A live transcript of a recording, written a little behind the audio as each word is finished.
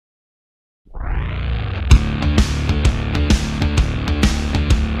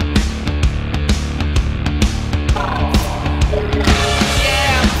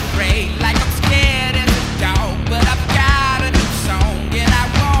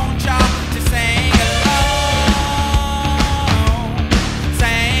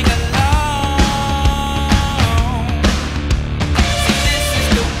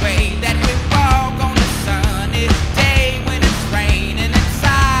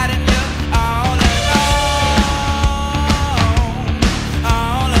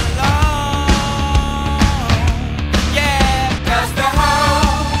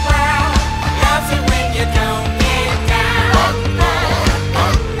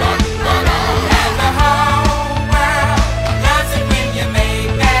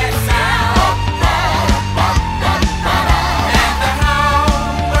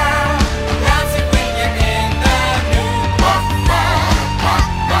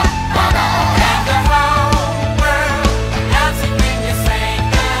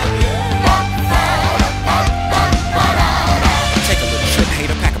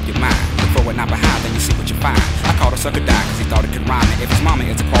If his mama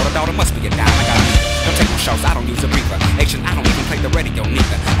is a quarter, daughter must be a dime. I got a meter. Don't take no shots, I don't use a reaper. Action, I don't even play the radio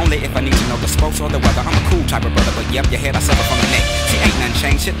neither. Only if I need to know the sports or the weather. I'm a cool type of brother, but yep, your head I suffer from the neck. See, ain't nothing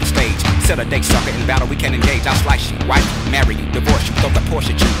changed, hit the stage. Set a date, sucker, in battle we can engage. I'll slice you, wife you, marry you, divorce you, throw the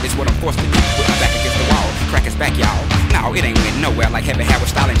Porsche at you. It's what I'm forced to do. Put my back against the wall, crack his back, y'all. No, it ain't went nowhere like heavy hair with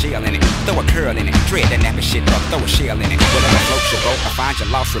style and jail in it. Throw a curl in it, dread that nappy shit up, throw a shell in it. Whatever floats your boat, I find your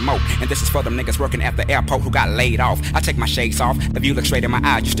lost remote. And this is for them niggas working at the airport who got laid off. I take my shades off, if you look straight in my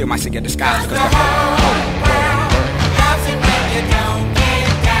eyes, you still might see your disguise because the whole loves it when you don't get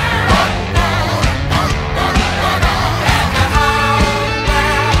down. And the whole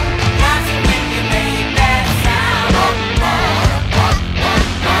world loves it when you make that sound.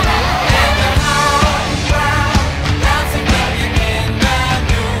 And the whole world loves it when you're in the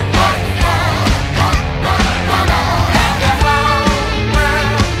news. And the whole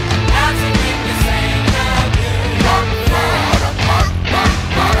world loves it when you sing the blues.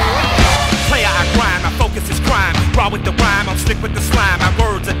 Player, I grind, my focus is crime. Raw with the rhyme, I'm slick with the slime. My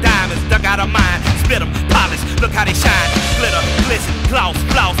words are diamonds, dug out of mine. Spit them, polish, look how they shine. Glitter, glisten, gloss,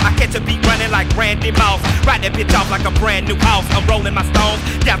 floss. I catch a beat running like Randy Moss. Ride that bitch off like a brand new house. I'm rolling my stones,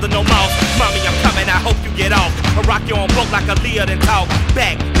 gather no mouse. Mommy, I'm coming, I hope you get off. I rock you on boat like a Leah and talk.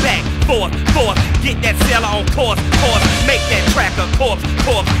 Back, back, forth, forth. Get that sailor on course, course. Make that track a corpse,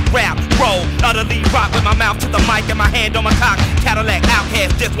 corpse. Rap, roll, utterly rock with my mouth to the mic and my hand on my cock. Cadillac,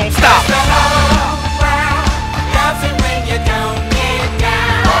 Outkast, just won't stop. The whole world loves it when you don't get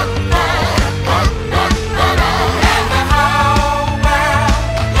down. And the whole world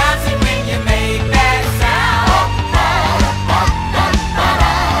loves it when you make that sound.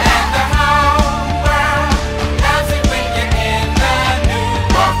 And the whole world loves it when you're in the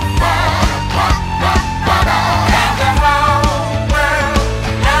news. And the whole world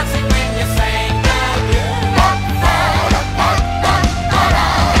loves it when you sing the blues.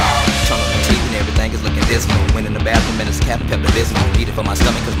 Turn on the TV and everything is looking dismal. Went in the bathroom and it's Captain Pepto-Bismol. Need it for my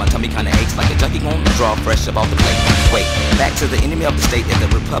stomach cause my tummy kinda aches like a junkie gon' draw fresh up off the plate. Wait, back to the enemy of the state. If the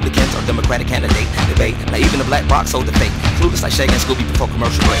Republicans or Democratic candidate debate. Now even the black box hold the fake. Clueless like Shaggy and Scooby before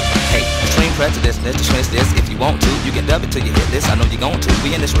commercial break. Hey, extreme prejudice, let's dismiss this. If you want to, you can dub it till you hit this. I know you're going to.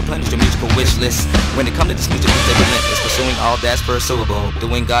 We in this replenish your musical wish list. When it comes to this music, we relentless. Pursuing all that's pursuable.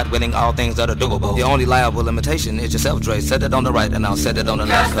 Doing God willing all things that are doable. The only liable limitation is yourself, Dre. Set it on the right and I'll set it on the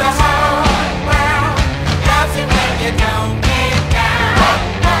left. The whole world loves it when you don't get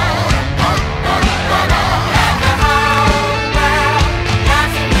down.